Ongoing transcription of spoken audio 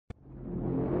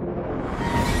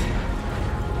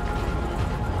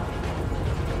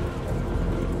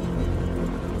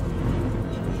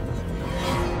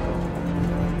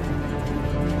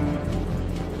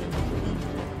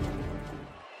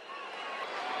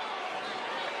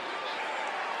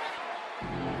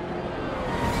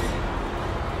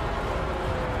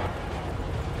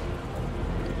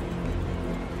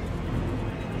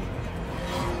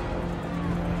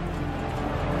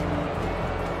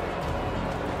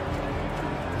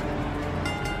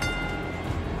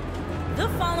The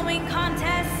following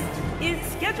contest is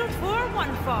scheduled for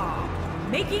one fall.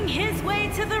 Making his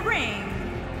way to the ring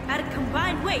at a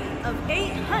combined weight of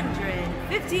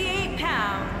 858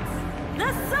 pounds,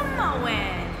 the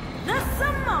Samoan,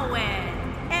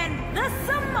 and the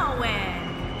Samoan.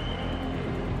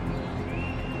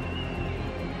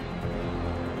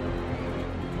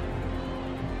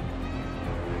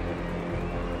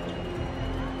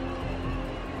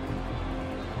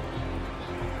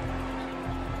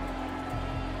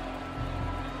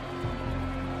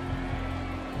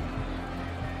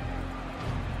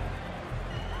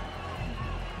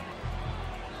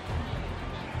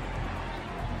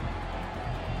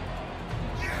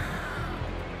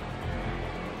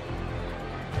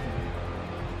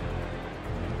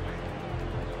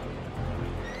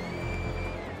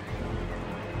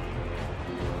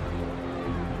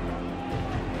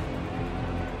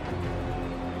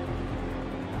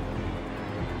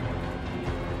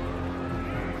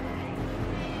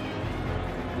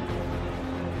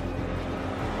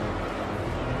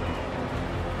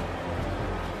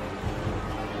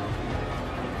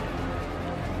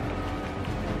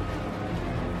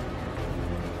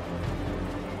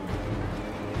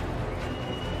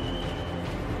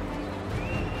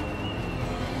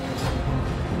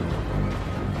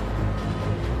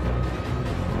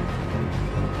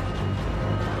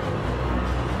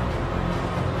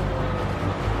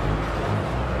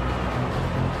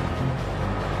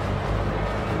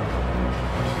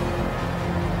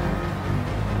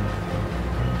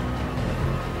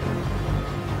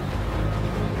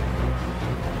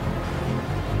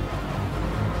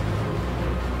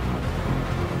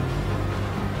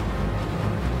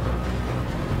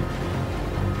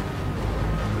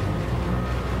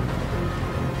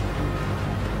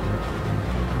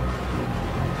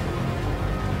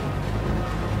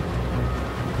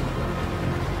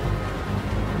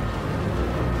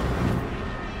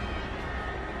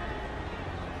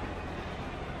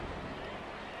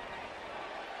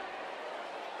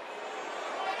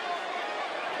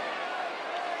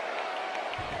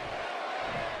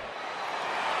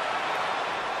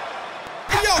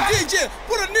 DJ,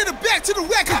 put a nigga back to the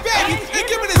record, baby, and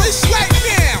give me this right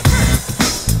now.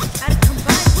 At a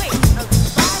combined weight of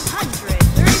 535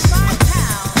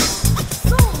 pounds,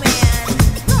 Soulman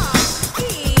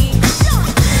Rocky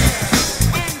Johnson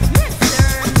and Mr.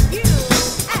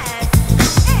 USA.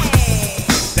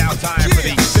 Now time for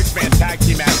the six-man tag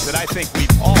team match that I think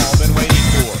we've all been waiting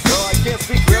for. Well, I can't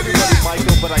speak for everybody,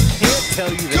 Michael, but I can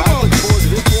tell you that I look forward to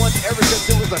this one ever since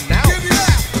it was announced. Give me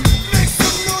that. Make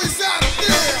some noise out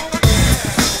there.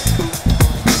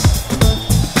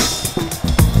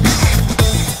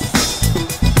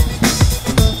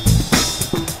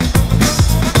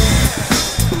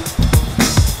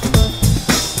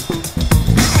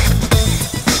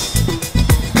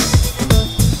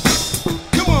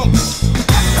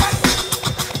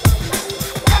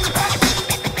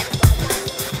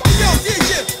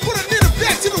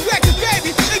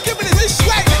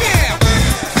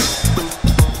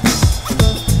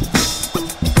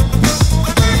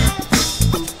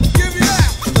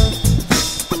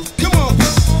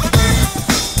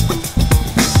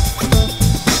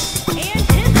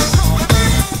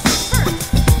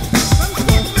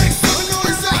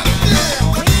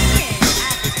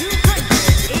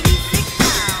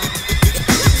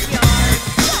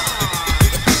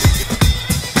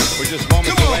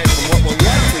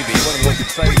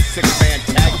 Six-man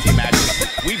tag team matches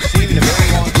we've seen in a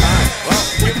very long time. Well,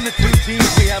 given the two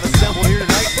teams we have assembled here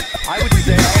tonight, I would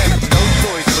say I have no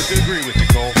choice but to agree with you,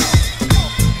 Cole.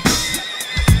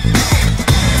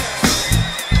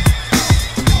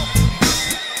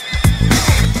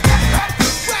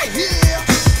 Right here.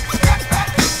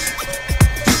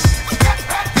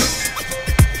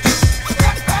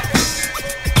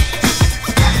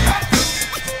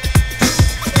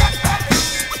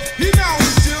 You know we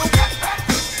do.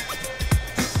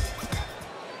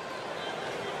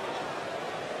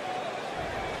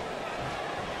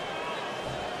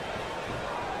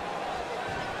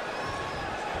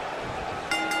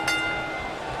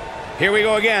 Here we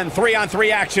go again.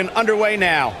 3-on-3 action underway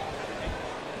now.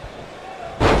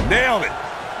 Nailed it.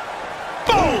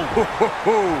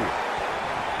 Boom!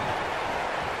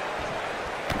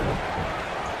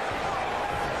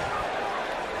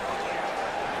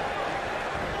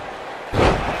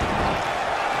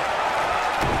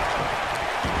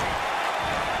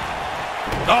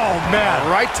 Oh,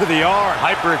 man. Right to the arm.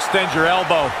 Hyperextend your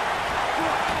elbow.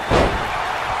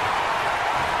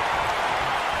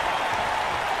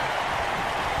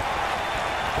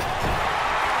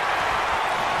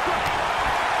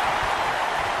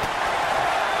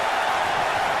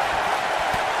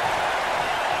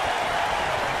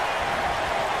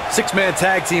 Six-man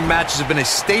tag team matches have been a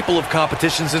staple of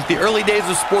competition since the early days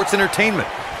of sports entertainment.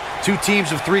 Two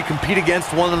teams of three compete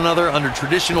against one another under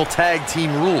traditional tag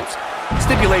team rules.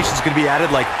 Stipulations can be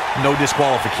added like no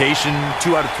disqualification,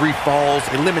 2 out of 3 falls,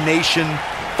 elimination,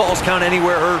 falls count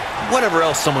anywhere, or whatever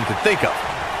else someone could think of.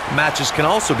 Matches can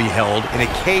also be held in a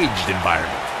caged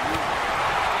environment.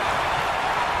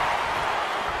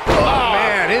 Oh,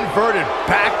 man, inverted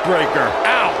backbreaker.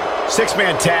 Ow!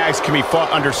 Six-man tags can be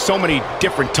fought under so many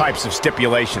different types of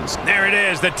stipulations. There it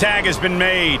is. The tag has been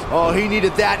made. Oh, he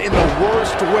needed that in the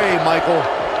worst way, Michael.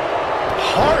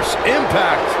 Harsh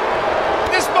impact.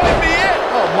 This might be it.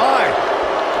 Oh, my.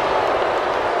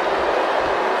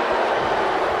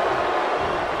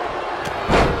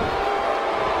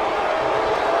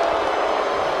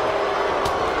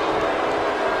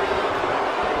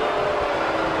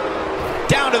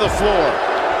 Down to the floor.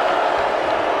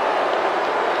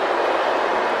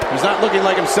 He's not looking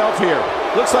like himself here.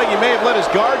 Looks like he may have let his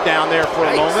guard down there for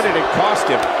a moment, and it cost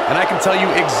him. And I can tell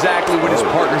you exactly what his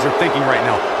partners are thinking right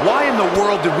now. Why in the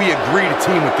world did we agree to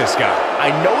team with this guy? I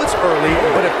know it's early,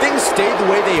 but if things stay the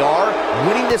way they are,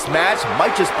 winning this match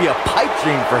might just be a pipe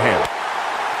dream for him.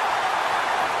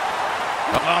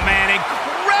 Oh, man,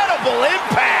 incredible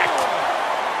impact!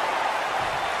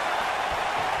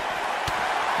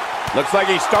 Looks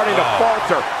like he's starting to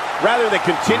falter. Rather than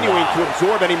continuing to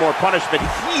absorb any more punishment,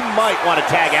 he might want to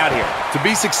tag out here. To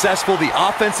be successful, the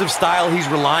offensive style he's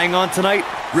relying on tonight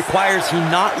requires he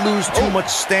not lose too much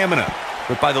stamina.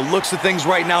 But by the looks of things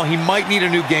right now, he might need a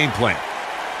new game plan.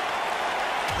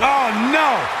 Oh,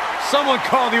 no! Someone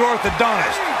call the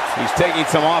orthodontist. He's taking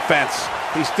some offense.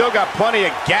 He's still got plenty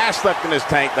of gas left in his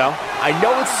tank, though. I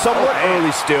know it's somewhat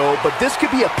early still, but this could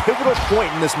be a pivotal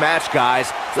point in this match,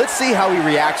 guys. Let's see how he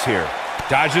reacts here.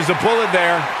 Dodges a bullet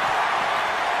there.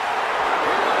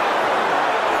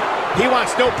 He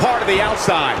wants no part of the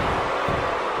outside.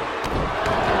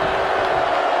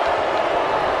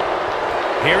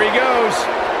 Here he goes.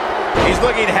 He's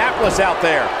looking hapless out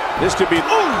there. This could be...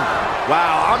 Ooh!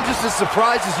 Wow, I'm just as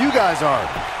surprised as you guys are.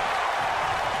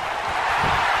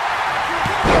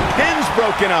 The pin's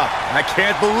broken up. I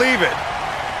can't believe it.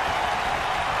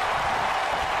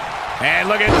 And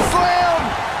look at the slam.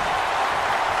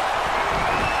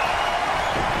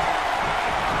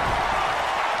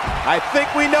 I think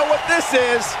we know what this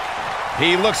is.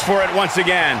 He looks for it once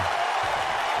again.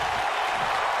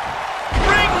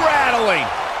 Ring rattling.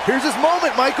 Here's his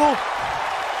moment, Michael.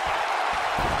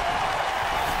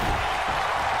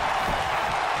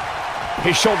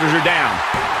 His shoulders are down.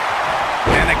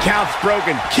 And the count's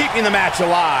broken, keeping the match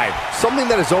alive. Something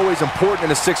that is always important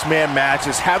in a six-man match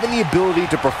is having the ability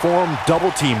to perform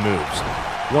double-team moves.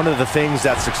 One of the things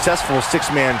that successful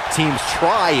six-man teams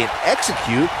try and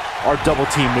execute are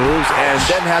double-team moves, and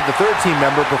then have the third team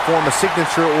member perform a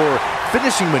signature or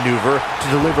finishing maneuver to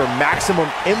deliver maximum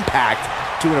impact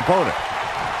to an opponent.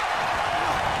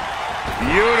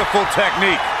 Beautiful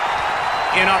technique.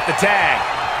 In off the tag.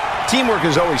 Teamwork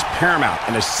is always paramount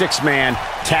in a six-man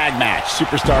tag match.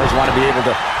 Superstars want to be able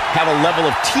to have a level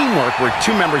of teamwork where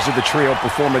two members of the trio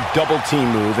perform a double-team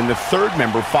move, and the third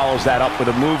member follows that up with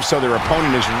a move so their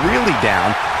opponent is really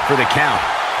down for the count.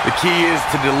 The key is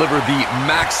to deliver the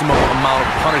maximum amount of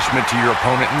punishment to your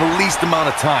opponent in the least amount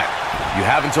of time. You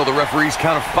have until the referee's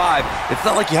count of 5. It's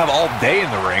not like you have all day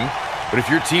in the ring, but if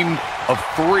your team of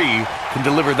 3 can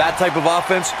deliver that type of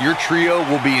offense, your trio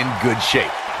will be in good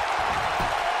shape.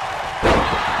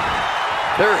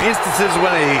 There are instances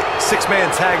when a six-man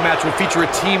tag match will feature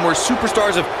a team where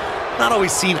superstars have not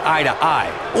always seen eye to eye,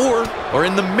 or are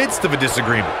in the midst of a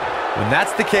disagreement. When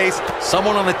that's the case,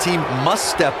 someone on the team must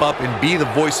step up and be the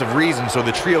voice of reason so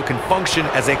the trio can function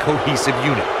as a cohesive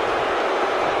unit.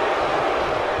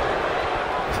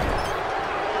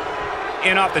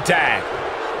 In off the tag.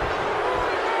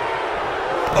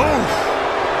 Oh!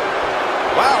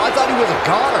 Wow, I thought he was a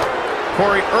goner.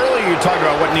 Corey, earlier you talked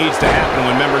about what needs to happen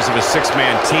when members of a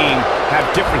six-man team have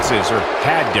differences or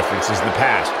had differences in the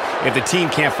past. If the team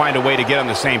can't find a way to get on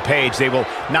the same page, they will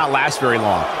not last very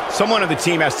long. Someone on the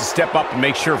team has to step up and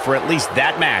make sure for at least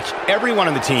that match, everyone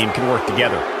on the team can work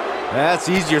together. That's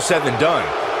easier said than done.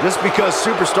 Just because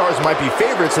superstars might be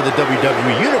favorites of the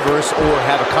WWE Universe or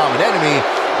have a common enemy,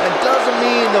 that doesn't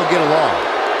mean they'll get along.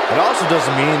 It also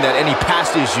doesn't mean that any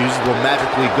past issues will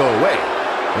magically go away.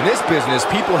 In this business,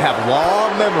 people have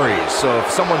long memories, so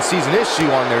if someone sees an issue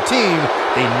on their team,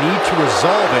 they need to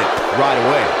resolve it right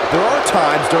away. There are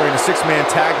times during a six-man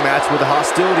tag match where the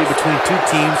hostility between two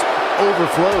teams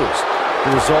overflows.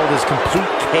 The result is complete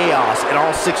chaos, and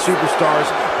all six superstars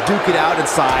duke it out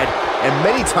inside, and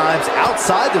many times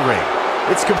outside the ring.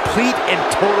 It's complete and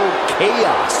total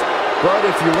chaos. But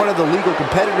if you're one of the legal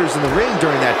competitors in the ring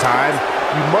during that time,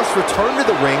 you must return to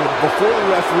the ring before the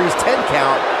referee's 10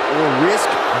 count or risk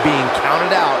being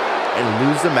counted out and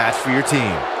lose the match for your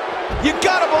team. You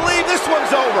gotta believe this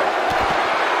one's over.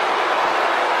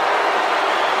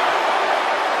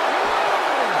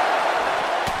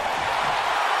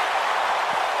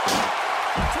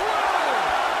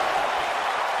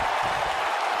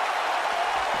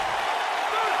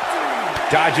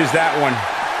 Dodges that one.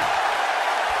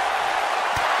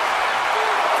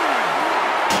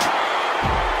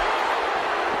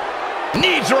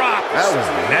 Knee drop. That was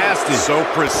nasty. So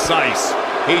precise.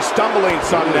 He's stumbling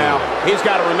some now. He's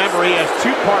got to remember he has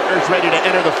two partners ready to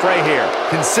enter the fray here.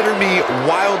 Consider me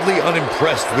wildly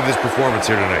unimpressed with his performance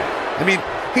here tonight. I mean,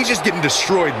 he's just getting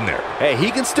destroyed in there. Hey,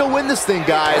 he can still win this thing,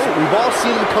 guys. We've all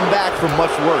seen him come back from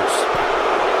much worse.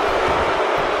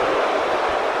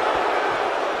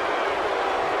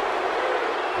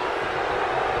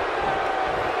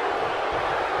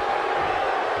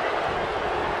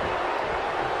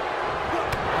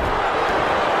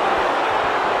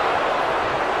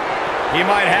 He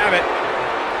might have it.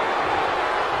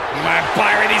 My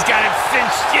Byron, he's got it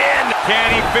cinched in. Can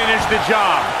he finish the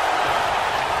job?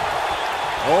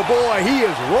 Oh boy, he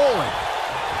is rolling.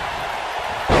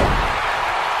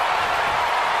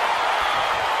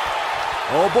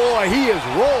 Oh boy, he is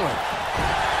rolling.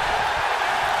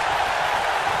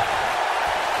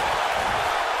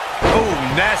 Oh,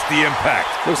 nasty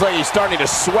impact. Looks like he's starting to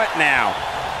sweat now.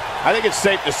 I think it's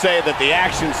safe to say that the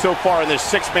action so far in this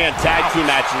six-man tag team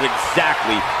match is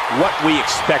exactly what we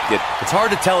expected. It's hard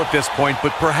to tell at this point,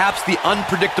 but perhaps the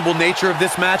unpredictable nature of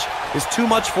this match is too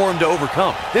much for him to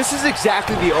overcome. This is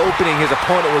exactly the opening his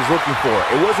opponent was looking for.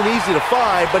 It wasn't easy to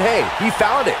find, but hey, he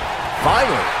found it.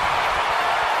 Finally.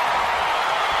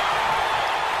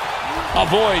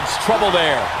 Avoids trouble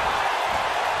there.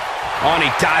 Oh, and he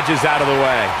dodges out of the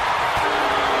way.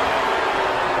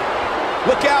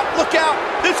 Look out, look out.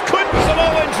 This could be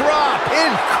Samoan drop.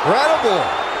 Incredible.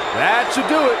 That should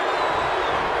do it.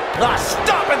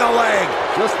 Stop in the leg.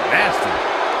 Just nasty.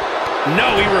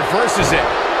 No, he reverses it.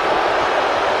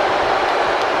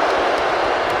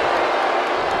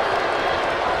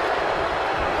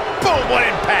 Boom, what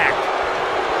impact.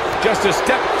 Just a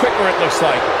step quicker, it looks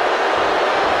like.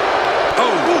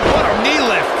 Oh, what a knee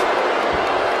lift.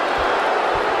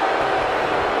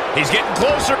 He's getting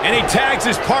closer, and he tags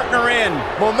his partner in.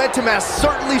 Momentum has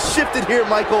certainly shifted here,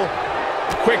 Michael.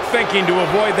 Quick thinking to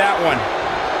avoid that one.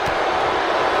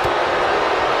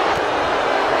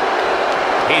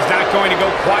 He's not going to go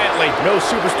quietly. No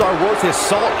superstar worth his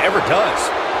salt ever does.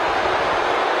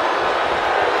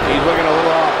 He's looking a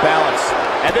little off balance.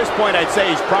 At this point, I'd say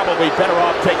he's probably better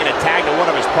off taking a tag to one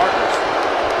of his partners.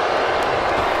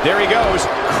 There he goes,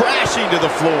 crashing to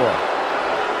the floor.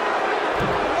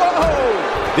 Whoa!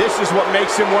 This is what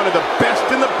makes him one of the best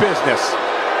in the business.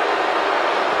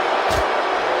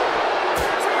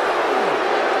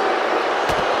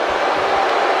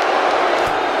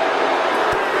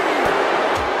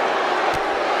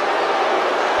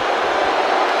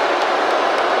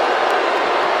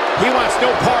 He wants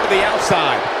no part of the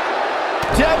outside.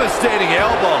 Devastating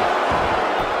elbow.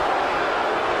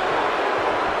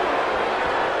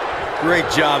 Great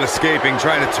job escaping,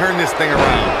 trying to turn this thing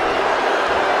around.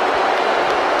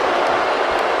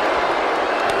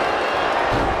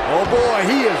 Oh boy,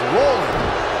 he is rolling.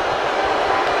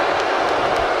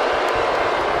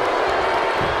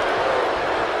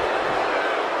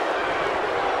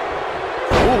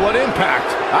 Ooh, what impact.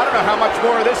 I don't know how much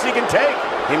more of this he can take.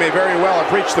 He may very well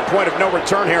have reached the point of no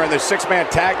return here in this six-man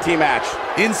tag team match.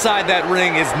 Inside that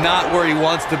ring is not where he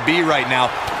wants to be right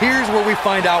now. Here's where we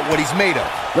find out what he's made of.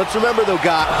 Let's remember, though,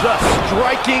 God, just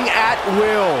striking at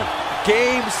will.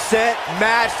 Game, set,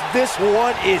 match. This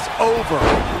one is over.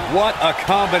 What a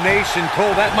combination,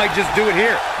 Cole. That might just do it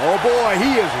here. Oh, boy,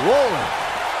 he is rolling.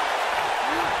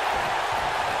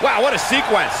 Wow, what a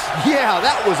sequence. Yeah,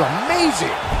 that was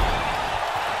amazing.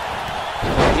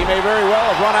 He may very well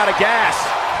have run out of gas,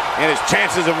 and his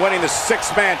chances of winning the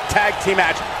six-man tag team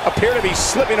match appear to be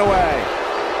slipping away.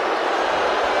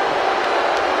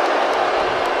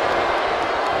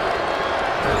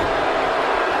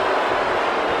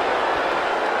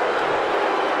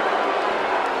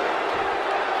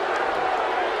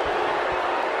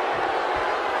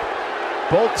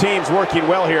 Both teams working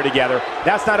well here together.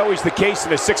 That's not always the case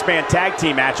in a six-man tag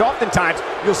team match. Oftentimes,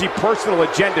 you'll see personal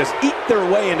agendas eat their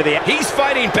way into the... He's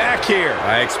fighting back here.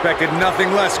 I expected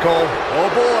nothing less, Cole. Oh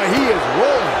boy, he is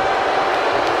rolling.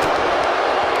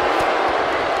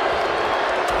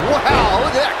 Wow,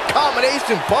 look at that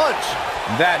combination punch.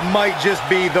 That might just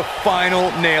be the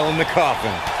final nail in the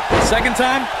coffin. Second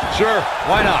time? Sure,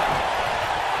 why not?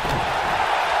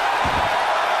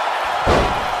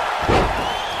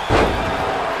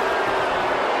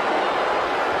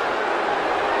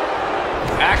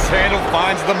 Axe handle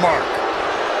finds the mark.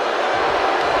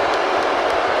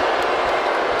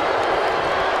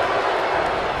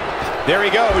 There he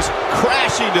goes,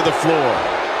 crashing to the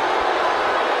floor.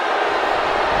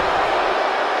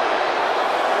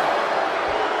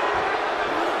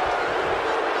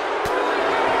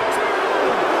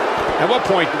 At what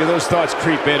point do those thoughts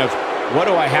creep in of, what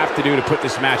do I have to do to put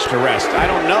this match to rest? I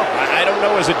don't know. I don't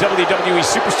know as a WWE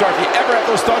superstar if you ever have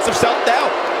those thoughts of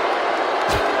self-doubt.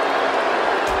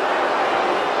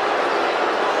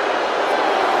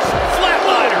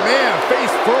 Flatliner, man,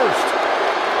 face first.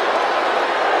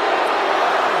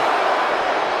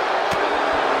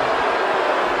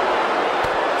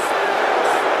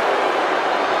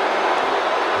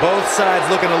 Both sides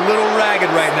looking a little ragged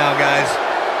right now, guys.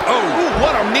 Oh,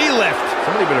 what a knee lift.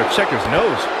 Somebody better check his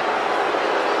nose.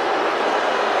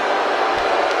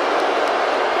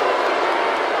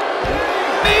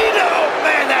 Nino!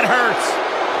 Man, that hurts.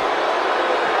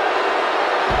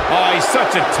 Oh, he's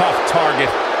such a tough target.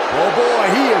 Oh boy,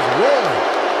 he is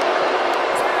rolling.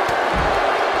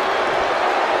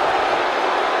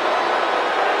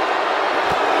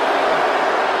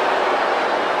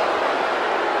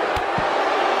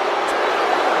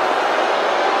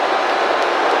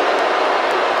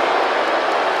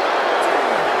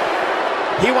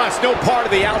 He wants no part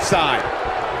of the outside.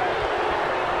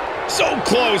 So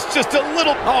close, just a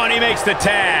little. Oh, and he makes the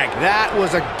tag. That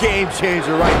was a game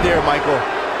changer right there, Michael.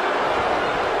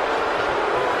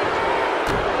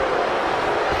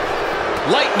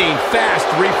 Lightning fast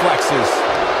reflexes.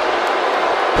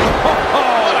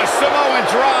 Oh, what a Samoan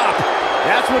drop.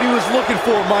 That's what he was looking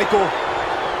for, Michael.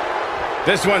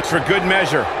 This one's for good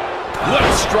measure. What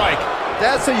a strike.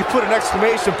 That's how you put an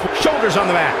exclamation point. Shoulders on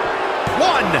the mat.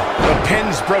 One. The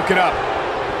pin's broken up.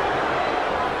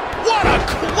 What a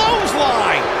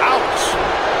clothesline. Ouch.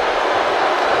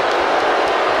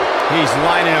 He's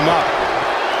lining him up.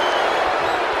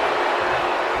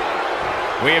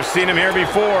 We have seen him here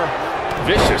before.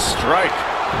 Vicious strike.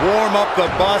 Warm up the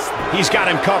bus. He's got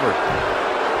him covered.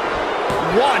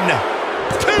 1,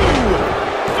 2,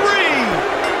 3.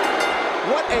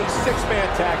 What a six-man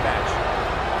tag match.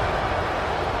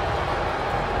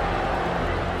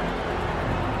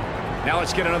 Now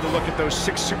let's get another look at those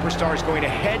six superstars going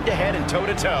head-to-head and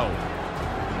toe-to-toe.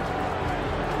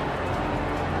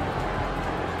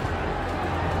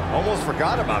 Almost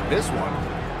forgot about this one.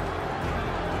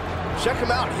 Check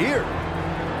him out here.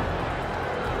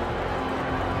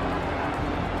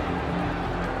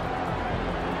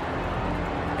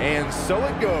 And so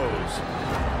it goes.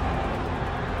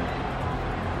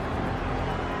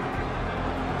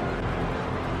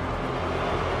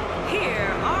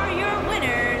 Here are your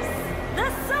winners,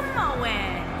 the Samoan,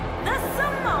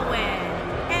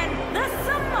 and the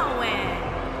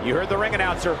Samoan. You heard the ring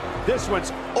announcer. This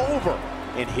one's over.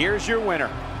 And here's your winner.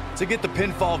 To get the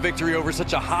pinfall victory over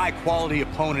such a high-quality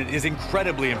opponent is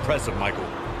incredibly impressive, Michael.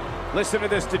 Listen to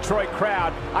this Detroit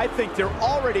crowd. I think they're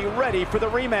already ready for the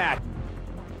rematch.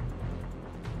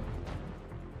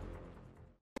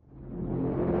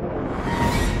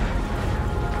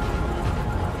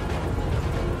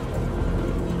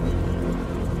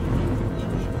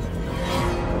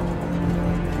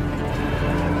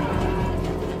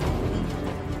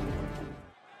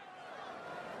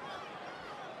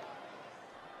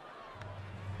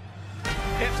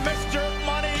 It's Mr.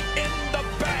 Money in the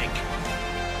Bank.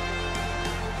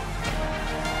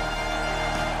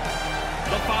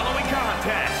 The following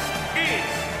contest is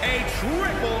a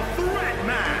triple threat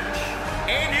match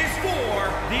and is for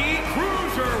the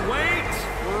Cruiserweight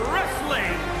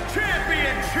Wrestling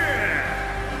Championship.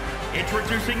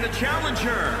 Introducing the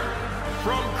challenger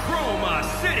from Chroma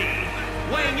City,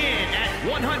 weighing in at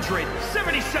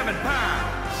 177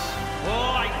 pounds,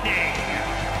 Lightning,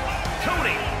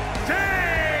 Tony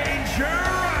Dangerous.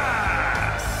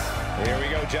 Here we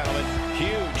go, gentlemen.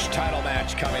 Huge title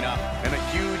match coming up. And a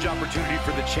huge opportunity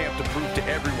for the champ to prove to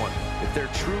everyone that there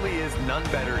truly is none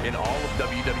better in all of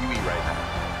WWE right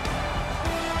now.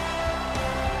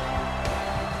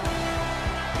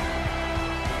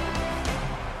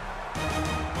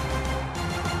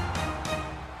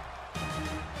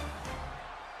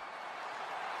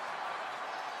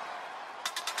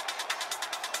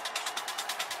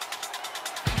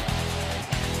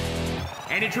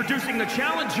 And introducing the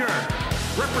challenger,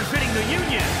 representing the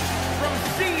Union from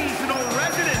Seasonal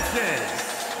Residences,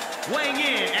 weighing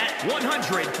in at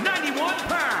 191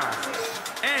 pounds,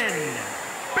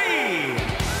 NBC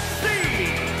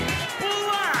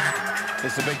Black.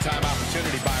 This is a big-time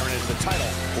opportunity, Byron, as the title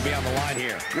will be on the line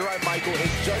here. You're right, Michael. And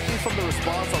judging from the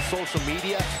response on social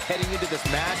media heading into this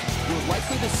match, you're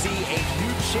likely to see a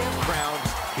new champ crowned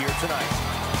here tonight.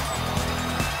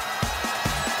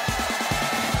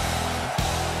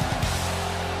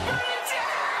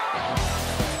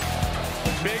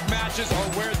 Big matches are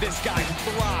where this guy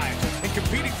thrives, and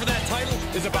competing for that title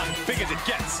is about as big as it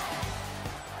gets.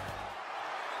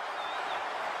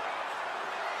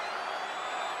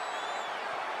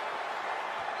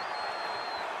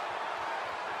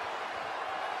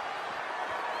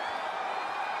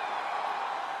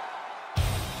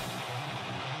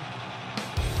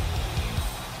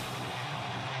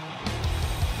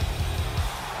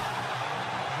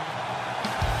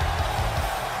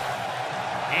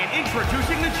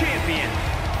 Introducing the champion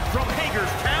from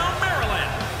Hagerstown,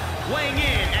 Maryland, weighing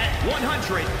in at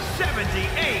 178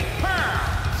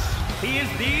 pounds. He is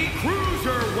the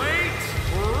Cruiserweight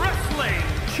Wrestling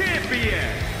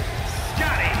Champion,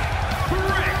 Scotty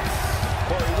Briggs.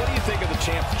 Corey, what do you think of the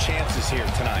champ's chances here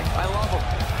tonight? I love him.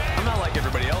 I'm not like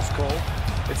everybody else, Cole.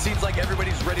 It seems like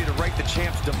everybody's ready to write the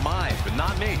champ's demise, but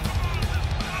not me.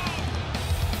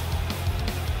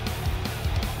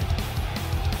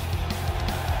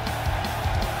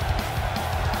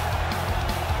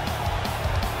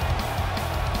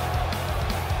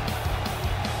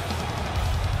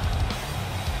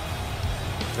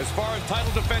 As far as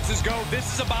title defenses go,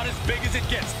 this is about as big as it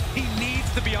gets. He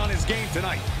needs to be on his game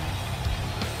tonight.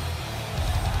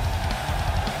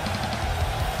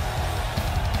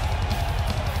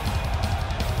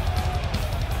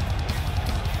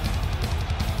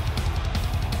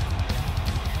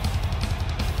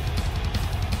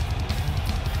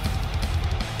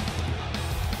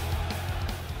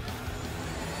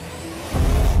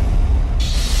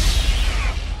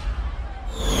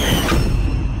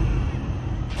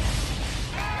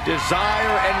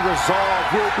 Desire and resolve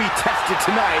will be tested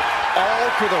tonight, all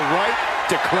for the right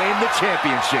to claim the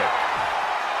championship.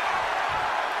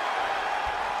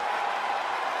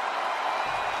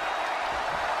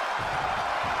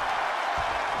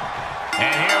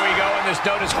 And here we go in this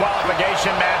no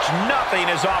disqualification match. Nothing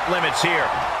is off limits here.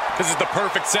 This is the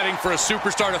perfect setting for a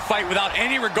superstar to fight without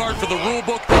any regard for the rule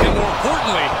book, and more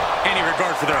importantly, any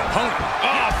regard for their opponent.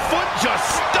 Oh, foot just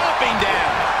stomping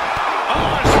down.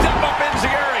 Oh, a step up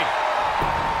enziguri.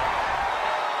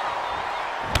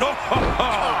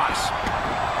 Gosh.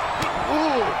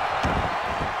 Ooh.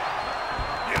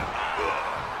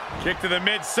 Kick to the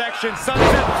midsection,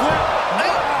 sunset flip.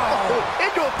 Oh,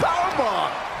 into a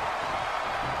powerbomb.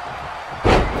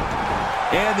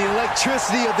 And the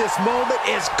electricity of this moment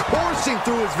is coursing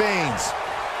through his veins.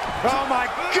 Oh my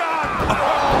God! Oh,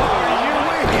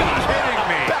 are you kidding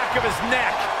me? Back of his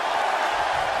neck.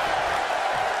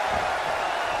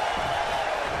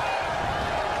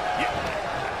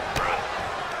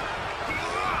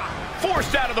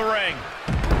 Forced out of the ring.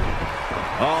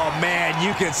 Oh man,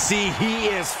 you can see he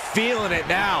is feeling it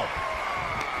now.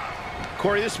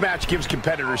 Corey, this match gives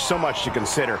competitors so much to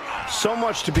consider, so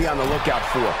much to be on the lookout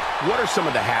for. What are some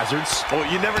of the hazards? Well,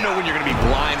 you never know when you're going to be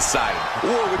blindsided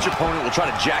or which opponent will try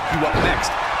to jack you up next.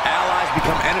 Allies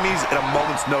become enemies at a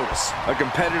moment's notice. A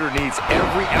competitor needs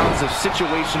every ounce of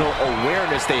situational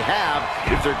awareness they have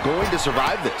if they're going to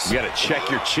survive this. You got to check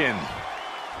your chin.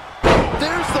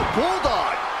 There's the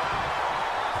Bulldog.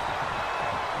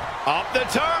 Up the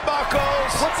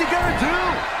turnbuckles. What's he gonna do?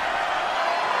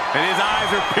 And his eyes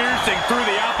are piercing through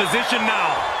the opposition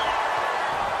now.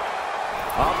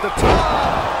 Off the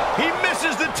top. He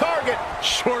misses the target.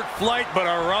 Short flight, but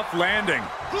a rough landing.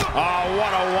 Oh,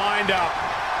 what a wind-up.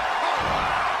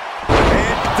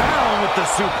 And down with the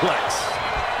suplex.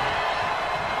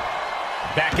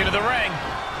 Back into the ring.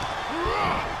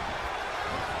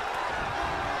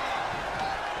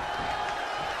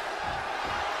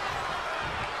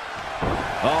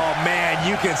 Oh man,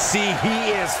 you can see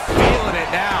he is feeling it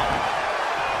now.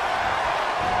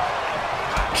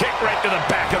 Kick right to the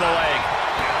back of the leg.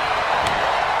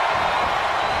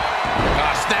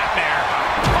 Snapmare.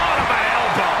 Bottom of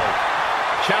elbow.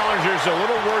 Challenger's a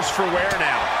little worse for wear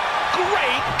now.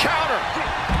 Great counter.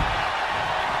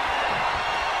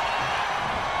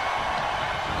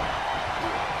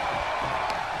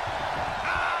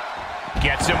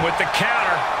 Gets him with the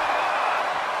counter.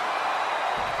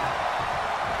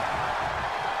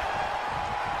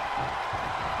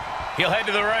 He'll head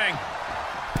to the ring.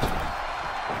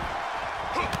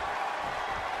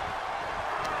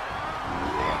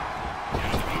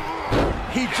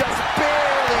 He just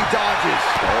barely dodges.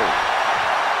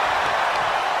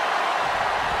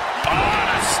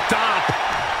 Oh, stop.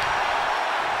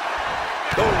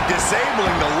 Oh,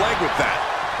 disabling the leg with that.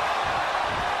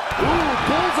 Ooh,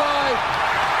 bullseye.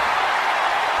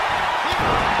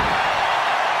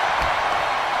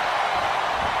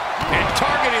 And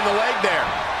targeting the leg there.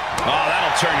 Oh,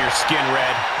 that'll turn your skin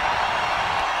red.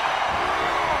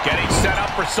 Getting set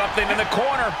up for something in the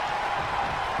corner.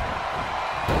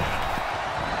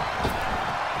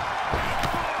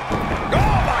 Oh,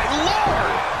 my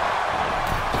Lord!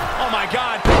 Oh, my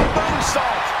God.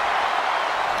 Moonsault.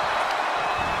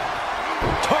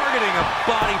 Targeting a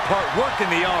body part, working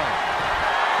the arm.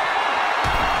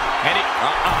 And he,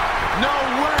 no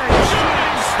way!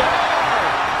 Shooting star!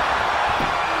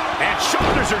 And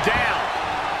shoulders are down.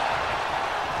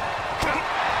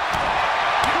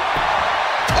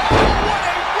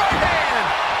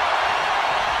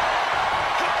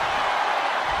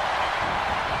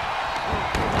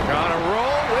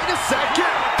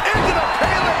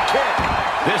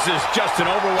 This is just an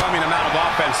overwhelming amount of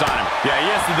offense on him. Yeah, he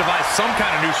has to devise some kind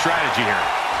of new strategy here.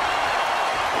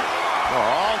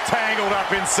 Oh, all tangled up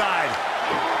inside.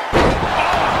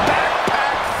 Oh,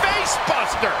 backpack face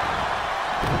buster.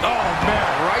 Oh,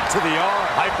 man, right to the arm.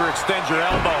 Hyperextend your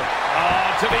elbow. Oh,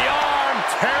 to the arm.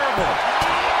 Terrible.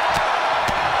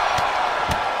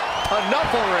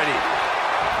 Enough already.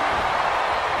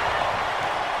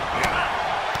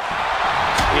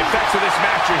 The effects of this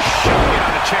match are showing it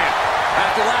on the champ.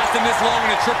 After lasting this long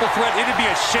in a triple threat, it'd be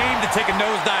a shame to take a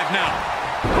nosedive now.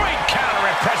 Great counter,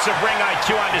 impressive ring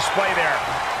IQ on display there.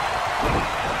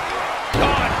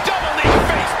 Oh, double knee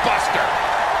face buster.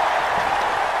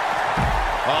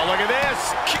 Oh, look at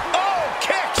this. Oh,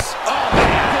 kicks. Oh,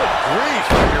 man. Good grief.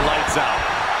 Turn your lights out.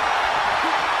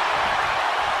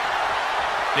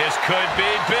 This could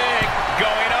be big.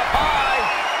 Going up high.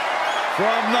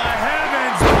 From the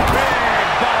heavens, big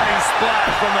body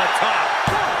splash from the top.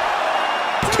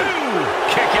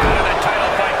 Kick out of the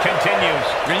title fight continues.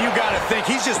 And you got to think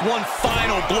he's just one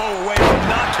final blow away from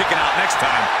not kicking out next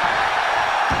time.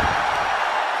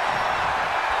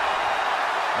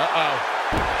 Uh-oh.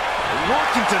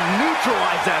 Working to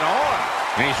neutralize that arm.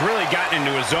 And he's really gotten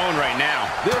into his zone right now.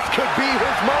 This could be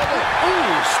his moment.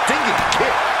 Ooh, stinging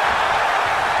kick.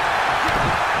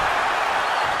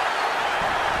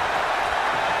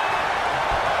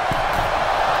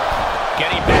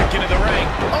 Getting back into the ring.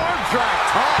 Arm drag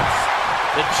toss.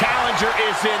 The challenger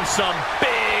is in some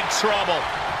big trouble.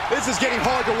 This is getting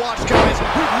hard to watch, guys.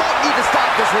 We might need to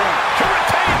stop this one. To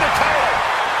retain the title.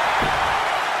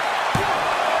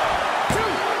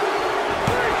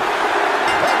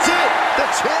 That's it. The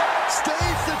champ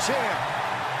stays the champ.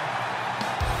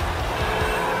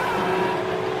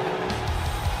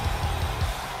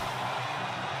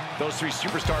 Those three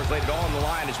superstars laid it all on the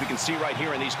line, as we can see right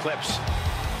here in these clips.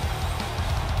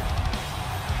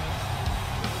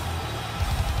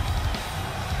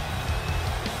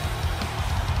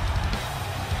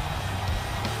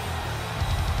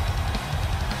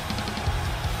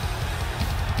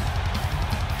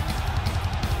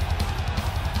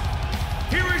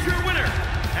 Here is your winner,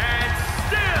 and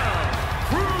still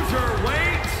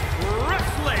Cruiserweight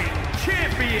Wrestling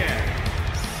Champion,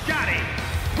 Scotty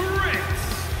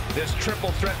Prince. This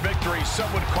triple threat victory,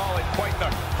 some would call it quite the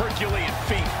Herculean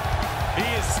feat. He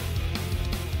is...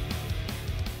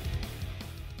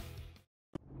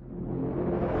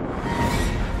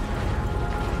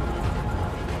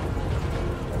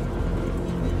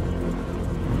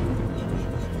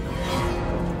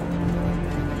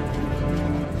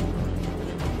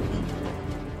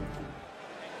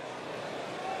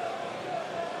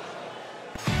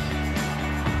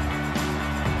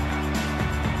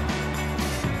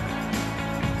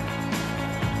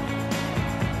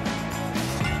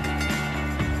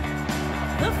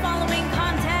 The following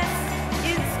contest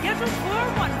is scheduled for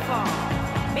one fall.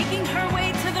 Making her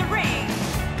way to the ring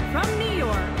from New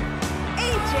York,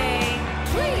 AJ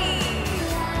Lee.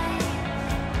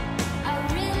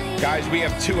 Guys, we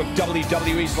have two of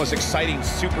WWE's most exciting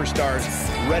superstars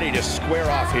ready to square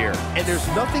off here. And there's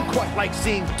nothing quite like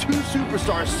seeing two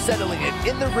superstars settling it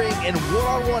in the ring in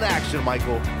one-on-one action,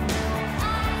 Michael.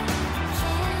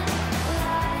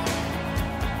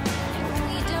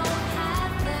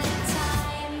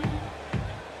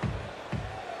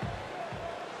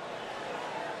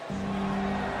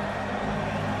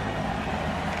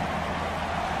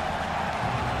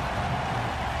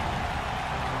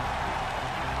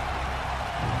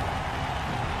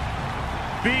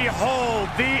 Behold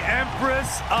the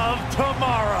Empress of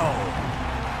Tomorrow,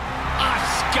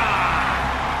 Asuka!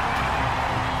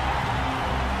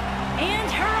 And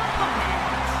her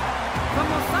opponent,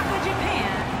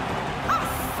 Japan,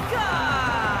 Asuka.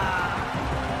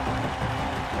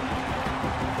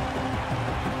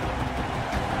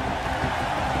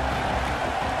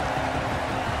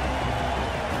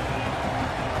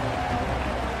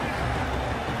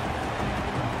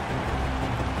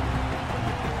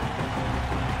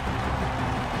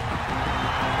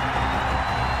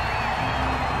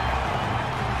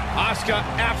 Asuka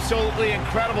absolutely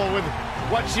incredible with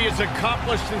what she has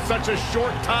accomplished in such a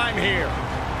short time here.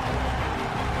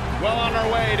 Well on her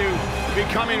way to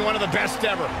becoming one of the best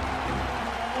ever.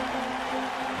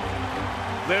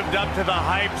 Lived up to the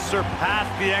hype,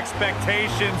 surpassed the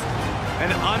expectations.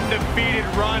 An undefeated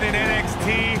run in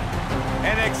NXT.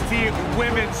 NXT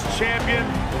Women's Champion.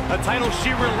 A title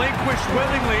she relinquished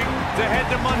willingly to head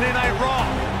to Monday Night Raw.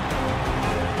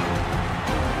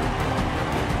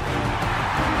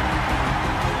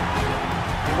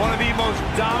 One of the most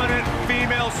dominant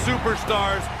female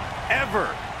superstars ever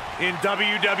in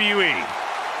WWE.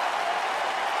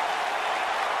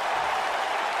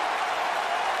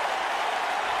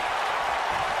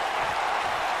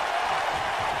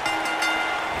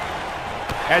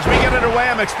 As we get underway,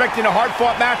 I'm expecting a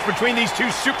hard-fought match between these two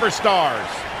superstars.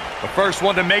 The first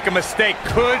one to make a mistake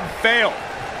could fail.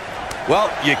 Well,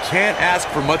 you can't ask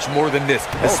for much more than this,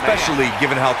 especially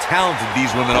given how talented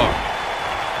these women are.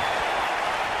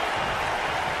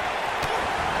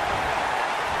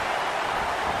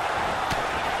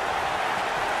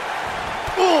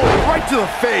 Right to the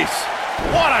face.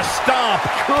 What a stomp.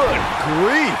 Good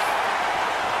grief.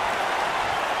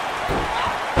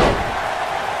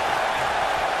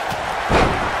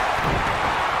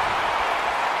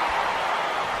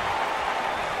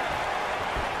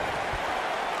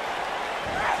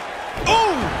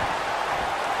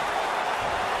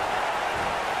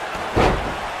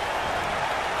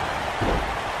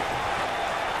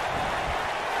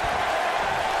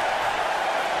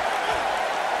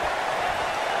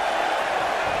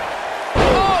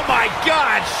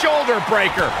 God, shoulder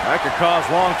breaker. That could cause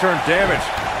long-term damage.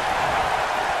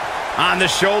 On the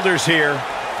shoulders here.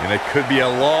 And it could be a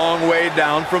long way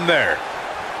down from there.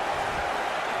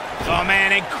 Oh,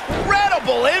 man,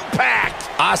 incredible impact.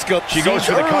 Asuka, she goes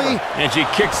for the cover. And she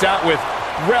kicks out with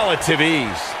relative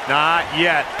ease. Not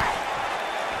yet.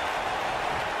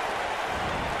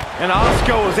 And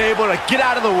Asuka was able to get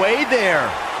out of the way there.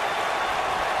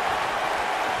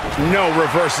 No,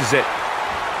 reverses it.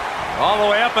 All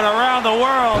the way up and around the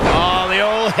world. Oh, the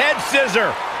old head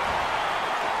scissor.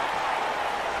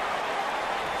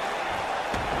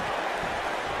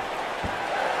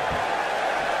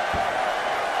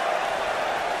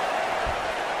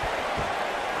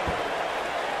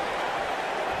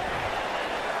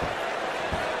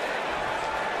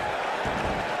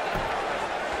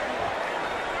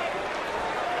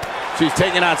 She's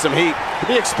taking on some heat. To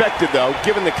be expected, though,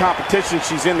 given the competition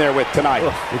she's in there with tonight.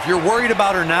 If you're worried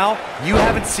about her now, you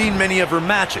haven't seen many of her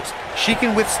matches. She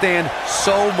can withstand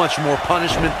so much more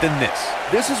punishment than this.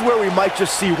 This is where we might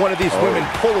just see one of these women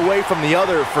pull away from the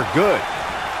other for good.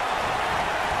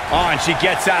 Oh, and she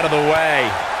gets out of the way.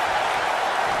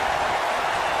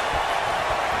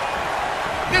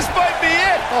 This might be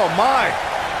it. Oh, my.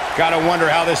 Gotta wonder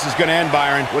how this is gonna end,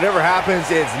 Byron. Whatever happens,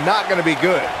 it's not gonna be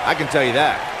good. I can tell you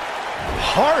that.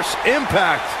 Harsh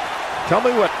impact. Tell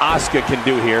me what Asuka can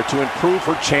do here to improve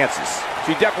her chances.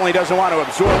 She definitely doesn't want to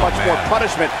absorb much more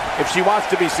punishment if she wants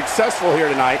to be successful here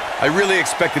tonight. I really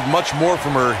expected much more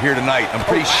from her here tonight. I'm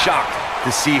pretty shocked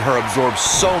to see her absorb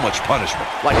so much punishment.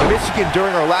 Like Michigan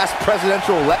during our last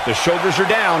presidential election. The shoulders are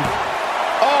down.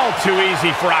 All too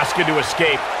easy for Asuka to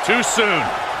escape. Too soon.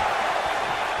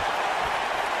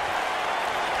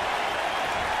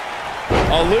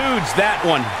 Eludes that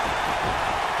one.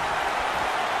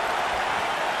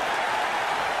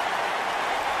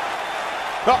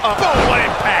 Oh, what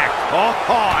impact! Oh,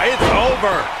 it's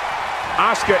over.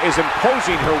 Asuka is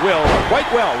imposing her will quite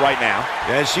well right now.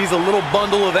 Yeah, she's a little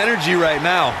bundle of energy right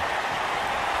now.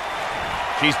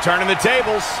 She's turning the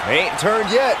tables. Ain't turned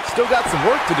yet. Still got some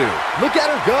work to do. Look at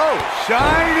her go.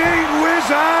 Shining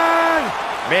Wizard!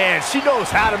 Man, she knows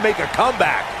how to make a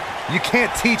comeback. You can't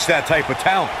teach that type of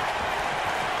talent.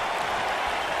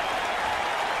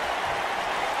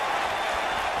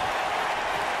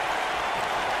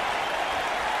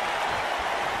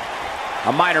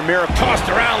 A minor miracle tossed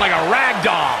around like a rag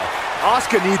doll.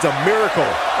 Asuka needs a miracle.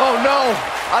 Oh, no.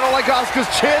 I don't like Asuka's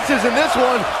chances in this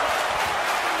one.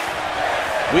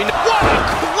 What a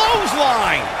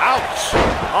clothesline! Ouch.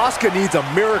 Asuka needs a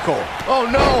miracle. Oh,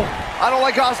 no. I don't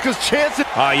like Asuka's chances.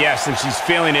 Yes, and she's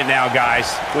feeling it now,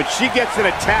 guys. When she gets in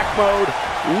attack mode,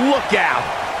 look out.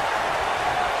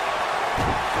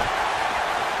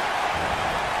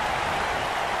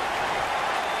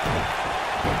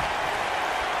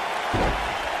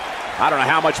 I don't know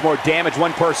how much more damage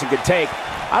one person could take.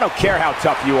 I don't care how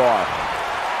tough you are.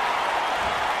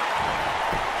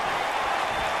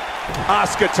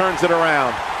 Asuka turns it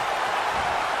around.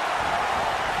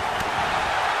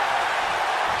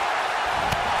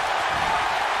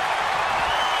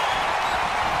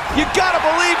 You gotta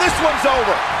believe this one's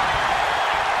over.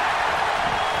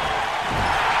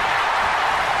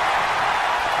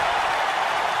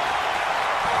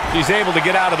 She's able to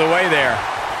get out of the way there.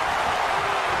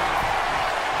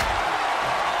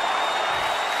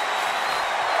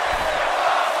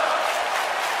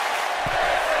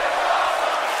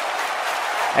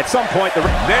 At some point,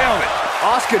 nailed it.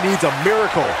 Asuka needs a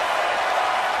miracle.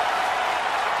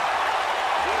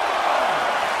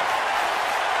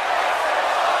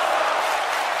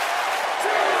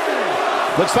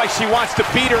 Looks like she wants to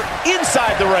beat her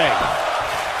inside the ring.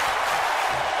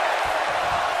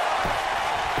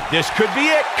 This could be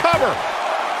it. Cover.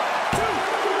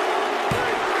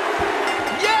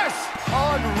 Yes!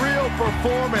 Unreal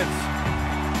performance.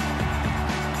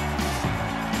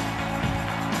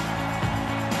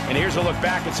 And here's a look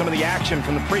back at some of the action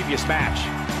from the previous match.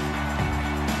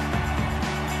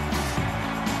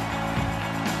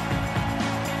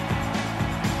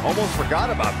 Almost forgot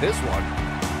about this one.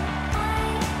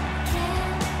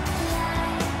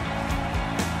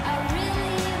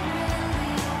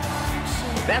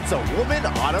 That's a woman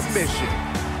on a mission.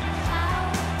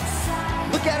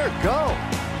 Look at her go.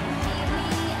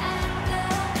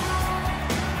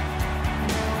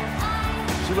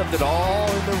 She left it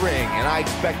all in the ring, and I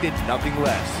expected nothing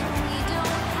less.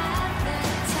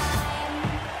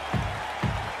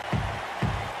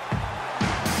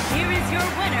 Here is your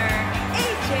winner,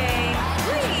 AJ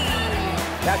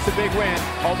Lee. That's a big win,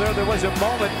 although there was a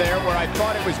moment there where I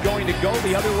thought it was going to go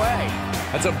the other way.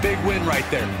 That's a big win right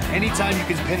there. Anytime you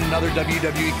can pin another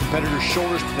WWE competitor's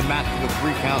shoulders to the mat for the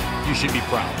 3 count, you should be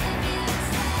proud.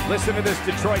 Listen to this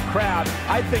Detroit crowd.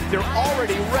 I think they're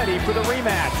already ready for the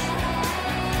rematch.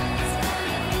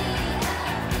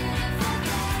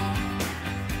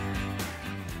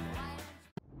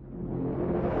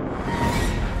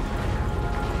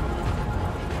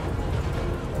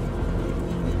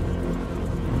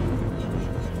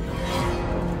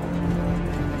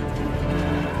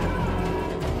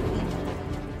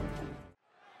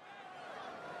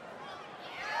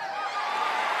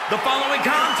 The following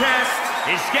contest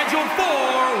is scheduled for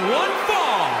one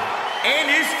fall and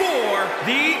is for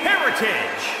the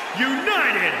Heritage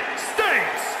United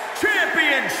States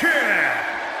Championship.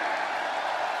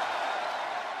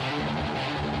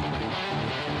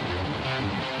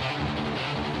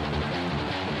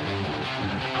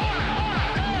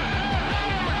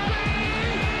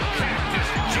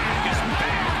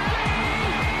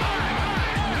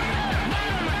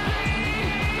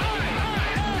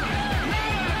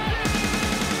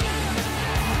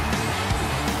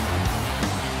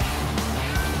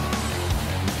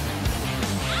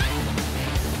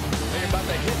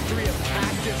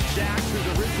 Jax, whose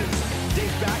origins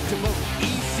date back to both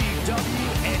ECW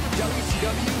and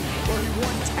WCW, where he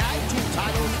won tag team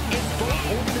titles in both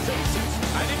organizations.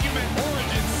 I think you meant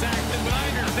origins, Saxton, but I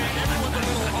understand everyone's a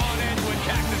little on edge when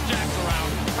Cactus Jack's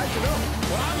around. How'd you know?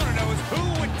 What I want to know is who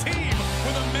would team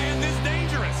with a man this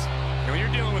dangerous? And when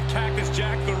you're dealing with Cactus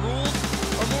Jack, the rules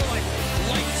are more like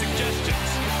light suggestions.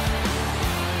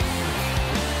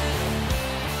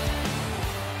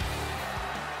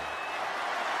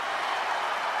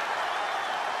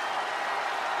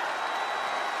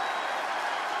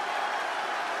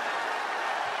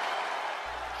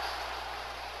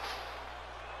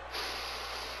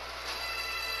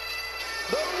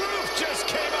 The roof just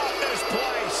came off this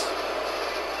place.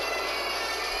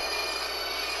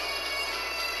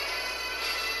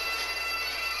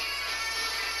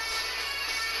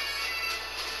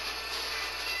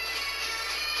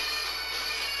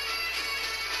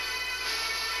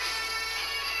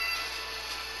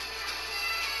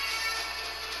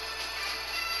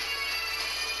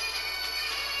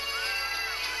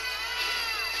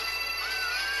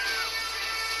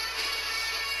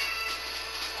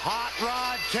 Hot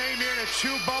Rod came here to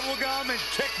chew bubblegum and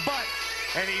kick butt,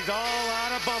 and he's all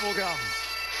out of bubblegum.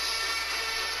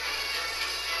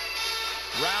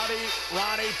 Rowdy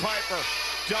Roddy Piper,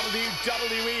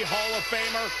 WWE Hall of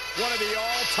Famer, one of the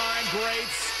all-time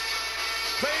greats.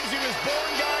 Claims he was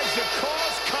born, guys, to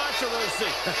cause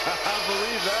controversy. I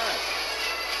believe that.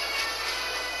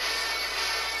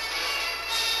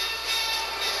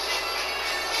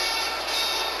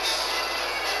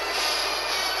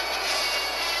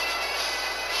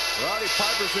 Roddy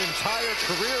Piper's entire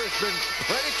career has been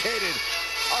predicated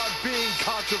on being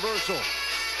controversial.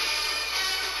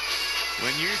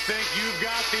 When you think you've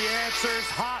got the answers,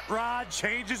 Hot Rod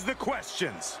changes the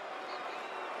questions.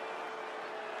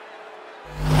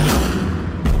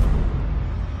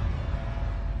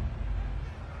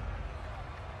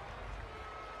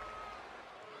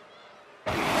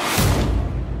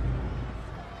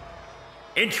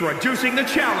 Introducing the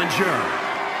challenger,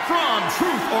 from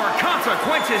Truth or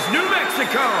Consequences, New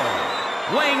Mexico,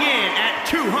 weighing in at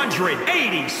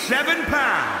 287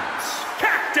 pounds,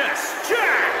 Cactus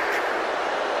Jack.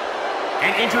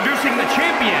 And introducing the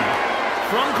champion,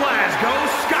 from Glasgow,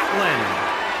 Scotland,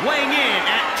 weighing in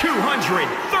at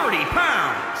 230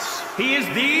 pounds, he is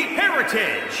the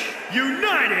Heritage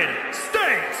United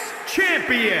States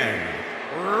Champion,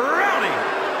 Rowdy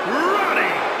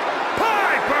Roddy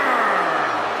Piper.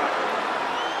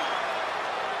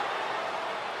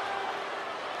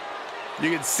 You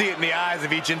can see it in the eyes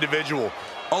of each individual.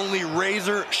 Only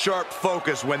razor-sharp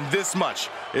focus when this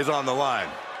much is on the line.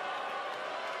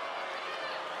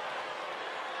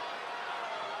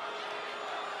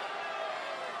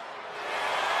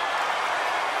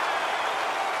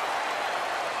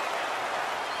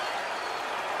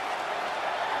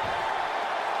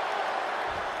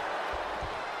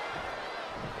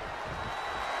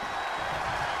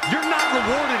 You're not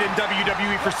rewarded in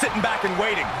WWE for sitting back and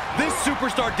waiting. This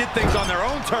superstar did things on their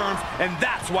own terms, and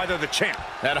that's why they're the champ.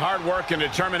 That hard work and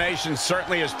determination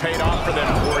certainly has paid off for them,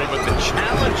 Corey, but the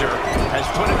challenger has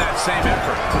put in that same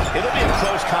effort. It'll be a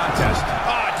close contest.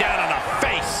 Ah, down on the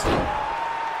face.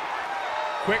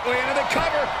 Quickly into the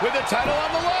cover with the title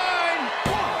on the line.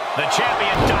 The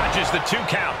champion dodges the 2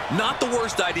 count. Not the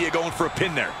worst idea going for a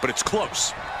pin there, but it's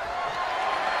close.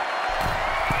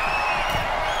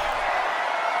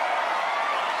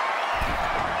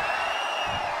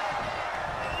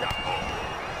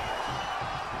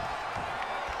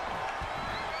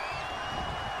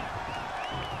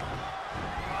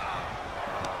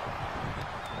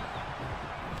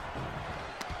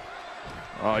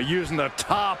 Using the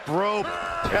top rope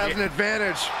as an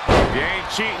advantage. If you ain't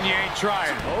cheating, you ain't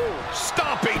trying. Oh,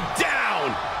 Stomping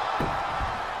down.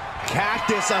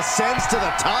 Cactus ascends to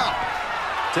the top.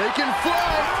 taking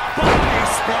flight. Body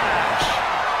splash.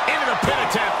 Into the pin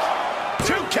attempt.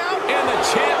 2 count, and the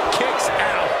champ kicks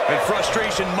out. And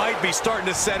frustration might be starting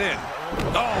to set in.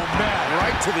 Oh, man,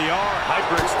 right to the arm.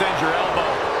 Hyperextend your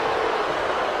elbow.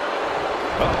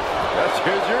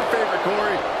 Here's your favorite,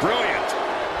 Corey. Brilliant.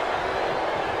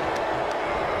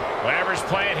 Whatever's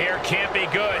playing here can't be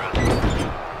good.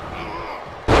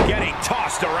 Getting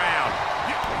tossed around.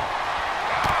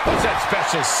 What's that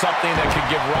special something that could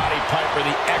give Roddy Piper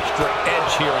the extra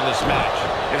edge here in this match?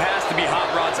 It has to be Hot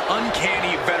Rod's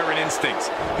uncanny veteran instincts.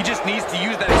 He just needs to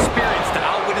use that experience to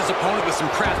outwit his opponent with some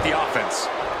crafty offense.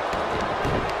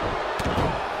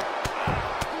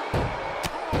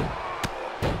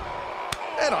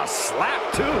 And a slap,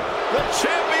 too. The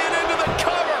champion into the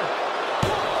cover.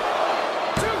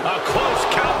 A close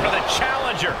count for the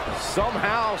challenger.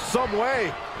 Somehow, some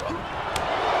way.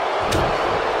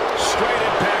 Straight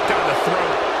impact on the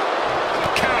throat.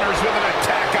 Counters with an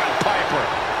attack on Piper.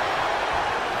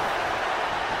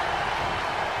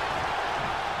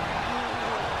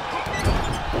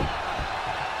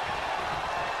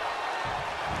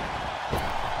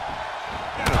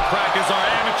 Practice our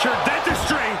amateur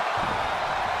dentistry.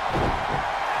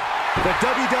 The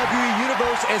WWE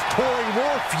Universe is pouring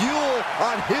more fuel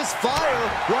on his fire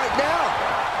right now.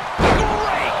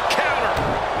 Great counter.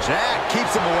 Jack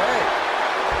keeps him away.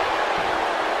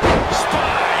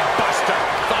 Spine buster.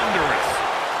 Thunderous.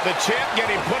 The champ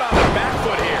getting put on the back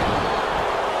foot here.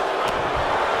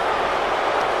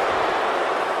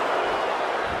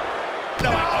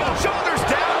 Shoulders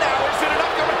down now. Is it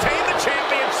enough to retain the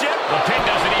championship? The pin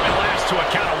doesn't even last to a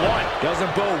count of 1.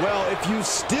 Doesn't bode well if you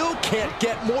still can't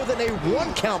get more than a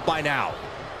 1 count by now.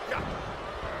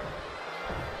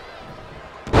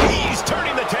 He's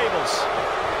turning the tables.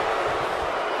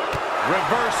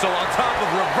 Reversal on top of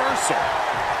reversal.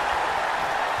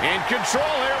 In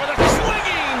control here with a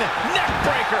swinging neck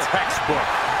breaker. Textbook.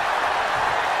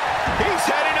 He's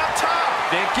heading up top.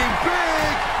 Thinking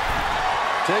big.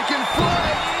 Taking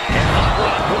flight. And Hot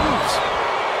Rod moves.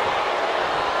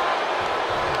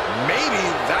 Maybe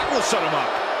that will shut him up.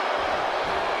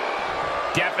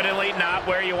 Definitely not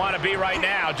where you want to be right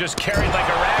now. Just carried like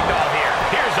a ragdoll here.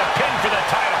 Here's a pin for the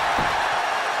title.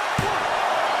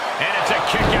 And it's a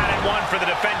kick out at 1 for the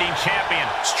defending champion.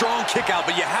 Strong kick out,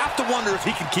 but you have to wonder if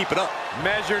he can keep it up.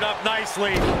 Measured up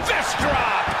nicely. Fist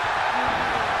drop.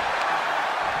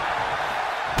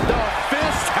 The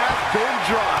fist has been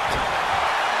dropped.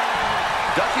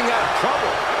 Ducking out of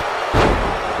trouble.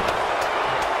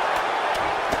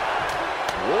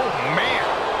 Oh, man.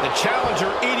 The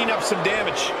challenger eating up some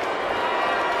damage.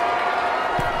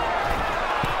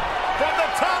 From the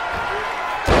top.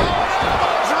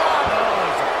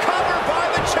 Covered by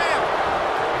the champ.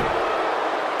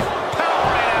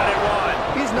 Powering out at one.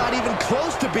 He's not even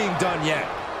close to being done yet.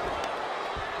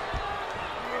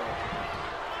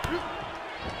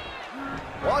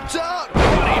 Watch out!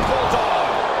 Running Bulldog.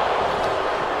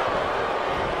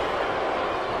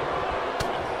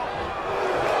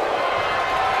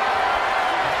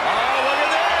 Oh, look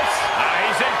at this.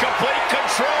 He's in complete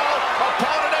control.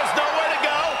 Opponent has nowhere to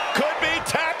go. Could be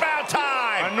tap out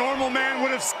time. A normal man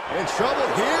would have... In trouble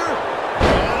here?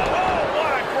 Oh,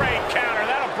 what a great counter.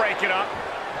 That'll break it up.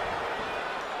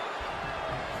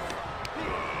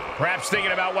 Perhaps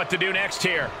thinking about what to do next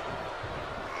here.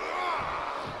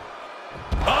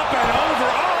 Up and over,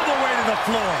 all the way to the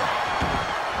floor.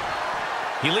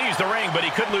 He leaves the ring, but he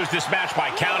could lose this match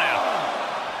by countout.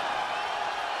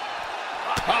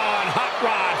 Oh, and Hot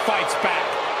Rod fights back.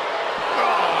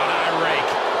 Oh, an eye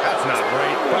rake. That's not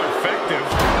right, but effective.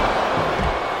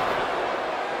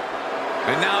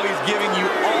 And now he's giving you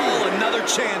all another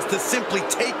chance to simply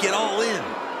take it all in.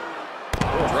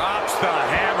 Drops the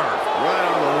hammer. Right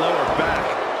on the lower back.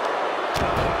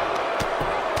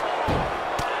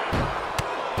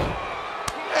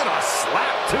 And a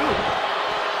slap, too.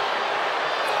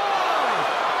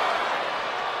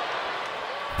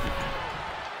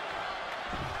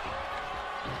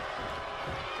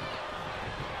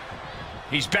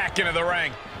 He's back into the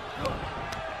ring.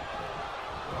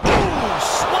 Ooh,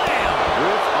 slam!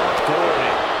 With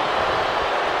authority.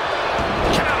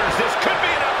 Counters. This could be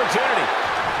an opportunity.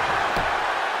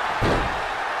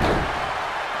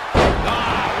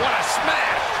 Ah, what a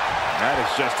smash! That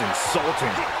is just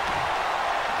insulting.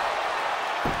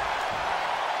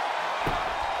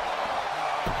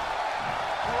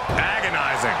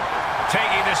 Agonizing.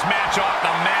 Taking this match off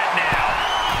the mat now.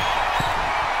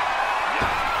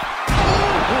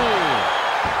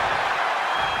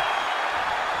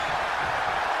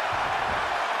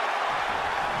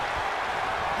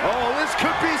 Oh, this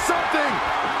could be something.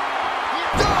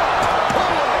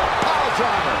 Pile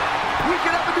driver. We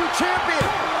could have a new champion.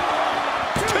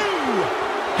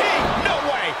 No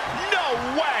way! No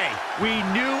way! We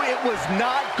knew it was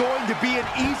not going to be an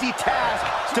easy task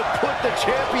to put the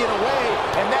champion away,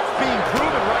 and that's being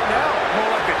proven right now.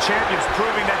 More like the champion's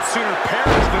proving that sooner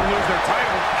perish than lose their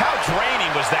title. How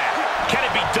draining was that? Can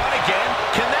it be done again?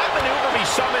 Can that maneuver be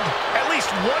summoned at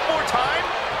least one more time?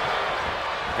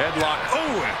 Headlock.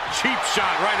 Oh, a cheap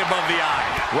shot right above the eye.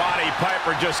 Roddy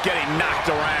Piper just getting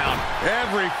knocked around.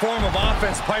 Every form of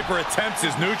offense Piper attempts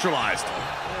is neutralized.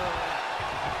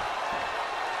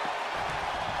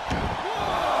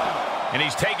 And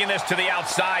he's taking this to the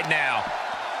outside now.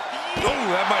 Oh,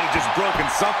 that might have just broken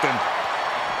something.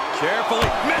 Carefully,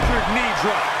 measured knee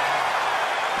drop.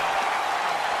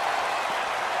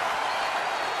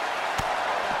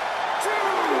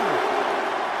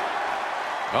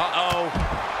 Uh-oh.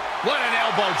 What an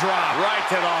elbow drop. Right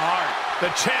to the heart. The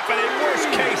champ in a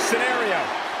worst-case scenario.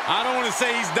 I don't want to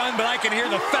say he's done, but I can hear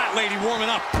the fat lady warming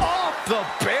up. Off the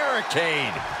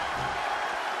barricade.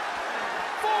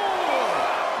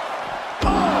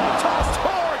 Tossed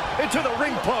hard into the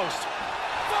ring post.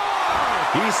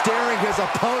 He's staring his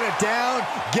opponent down,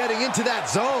 getting into that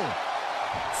zone.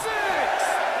 6,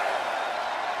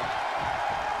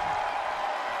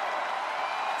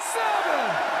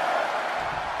 7.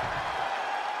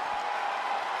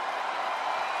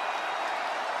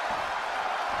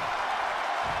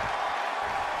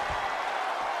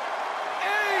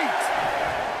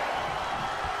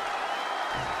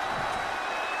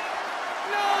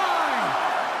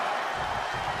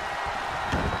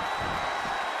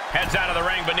 Heads out of the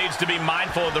ring, but needs to be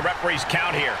mindful of the referee's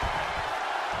count here.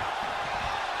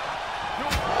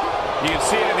 You can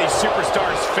see it in these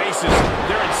superstars' faces.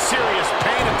 They're in serious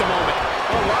pain at the moment.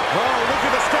 Oh, look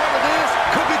at the start of this.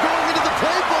 Could be going into the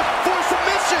playbook for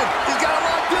submission. He's got it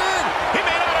locked in. He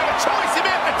may not have a choice. He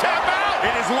may have to tap out.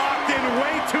 It is locked in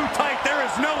way too tight. There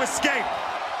is no escape.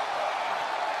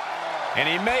 And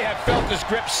he may have felt his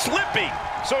grip slipping,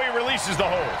 so he releases the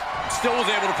hold. Still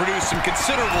was able to produce some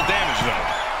considerable damage,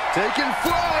 though. Taking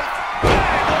flight.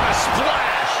 Bang, what a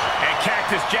splash. And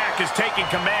Cactus Jack is taking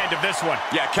command of this one.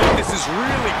 Yeah, Cactus is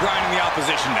really grinding the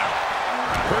opposition now.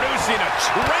 Producing a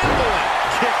trembling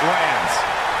kick lands.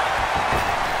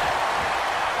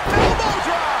 Elbow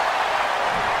drop.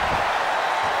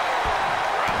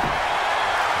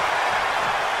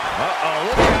 Uh-oh,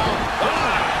 look out.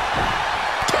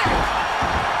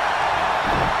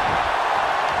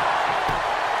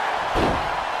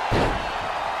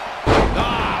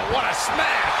 What a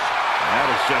smash. That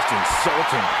is just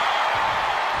insulting.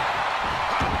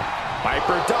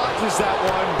 Piper dodges that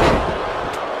one.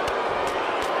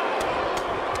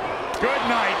 Good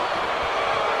night.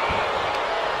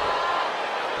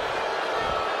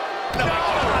 No,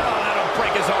 that'll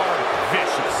break his arm.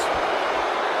 Vicious.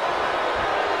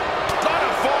 Not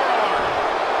a forearm.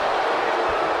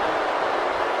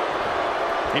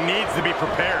 He needs to be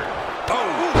prepared. Oh,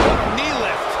 knee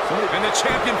lift. And the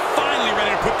champion finally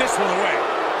ready to put this one away.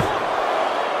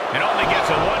 And only gets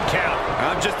a 1 count.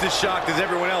 I'm just as shocked as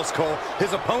everyone else, Cole,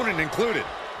 his opponent included.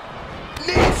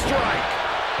 Knee strike.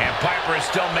 And Piper is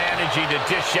still managing to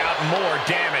dish out more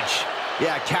damage.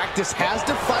 Yeah, Cactus has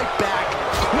to fight back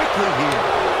quickly here.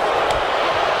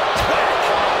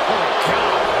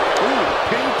 Ooh,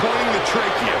 pinpointing the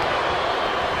trachea.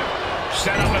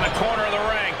 Set up in the corner of the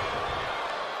ring.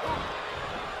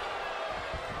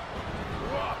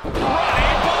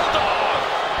 Running Bulldog.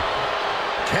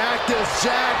 Cactus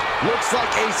Jack looks like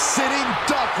a sitting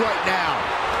duck right now.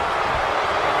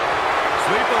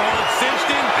 Sleeper hold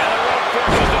cinched in, and the rope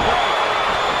forces the break.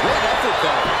 Great effort,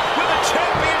 though. With the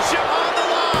championship on the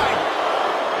line.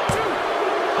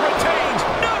 Retains.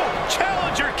 No.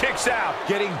 Challenger kicks out.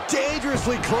 Getting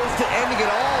dangerously close to ending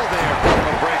it all there.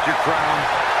 Gonna break your crown.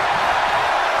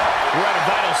 We're at a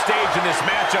vital stage in this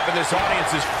matchup, and this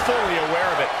audience is fully aware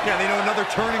of it. Yeah, they know another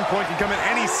turning point can come at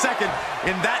any second,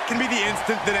 and that can be the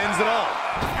instant that ends it all.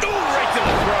 Ooh, right to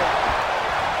the throat.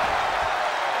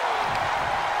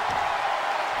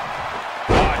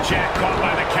 Oh, Jack caught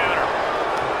by the counter.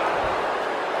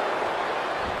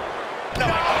 No,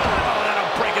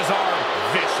 that'll break his arm.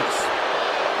 Vicious.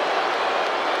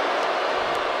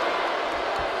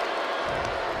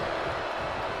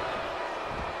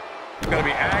 Gonna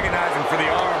be agonizing for the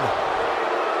arm.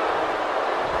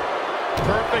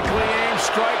 Perfectly aimed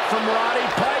strike from Roddy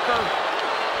Piper.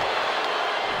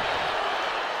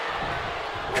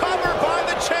 Covered by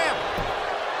the champ.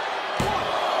 1,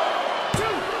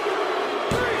 2,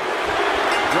 3.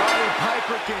 Roddy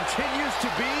Piper continues to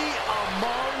be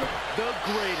among the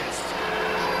greatest.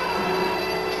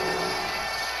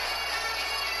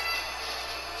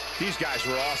 These guys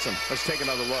were awesome. Let's take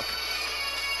another look.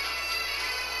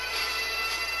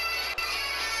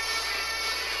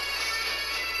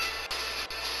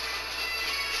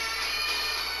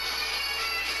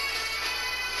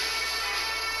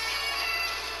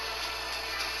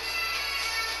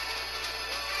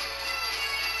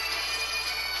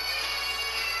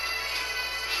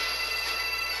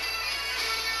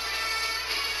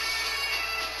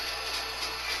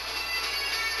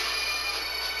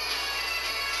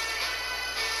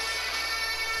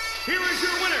 Here is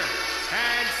your winner,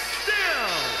 and still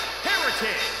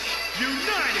Heritage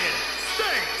United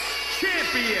States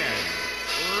Champion,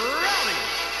 Roddy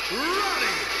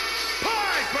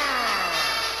Piper!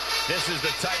 This is the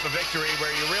type of victory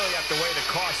where you really have to weigh the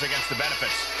costs against the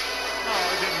benefits. Oh,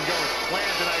 it didn't go as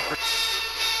planned tonight for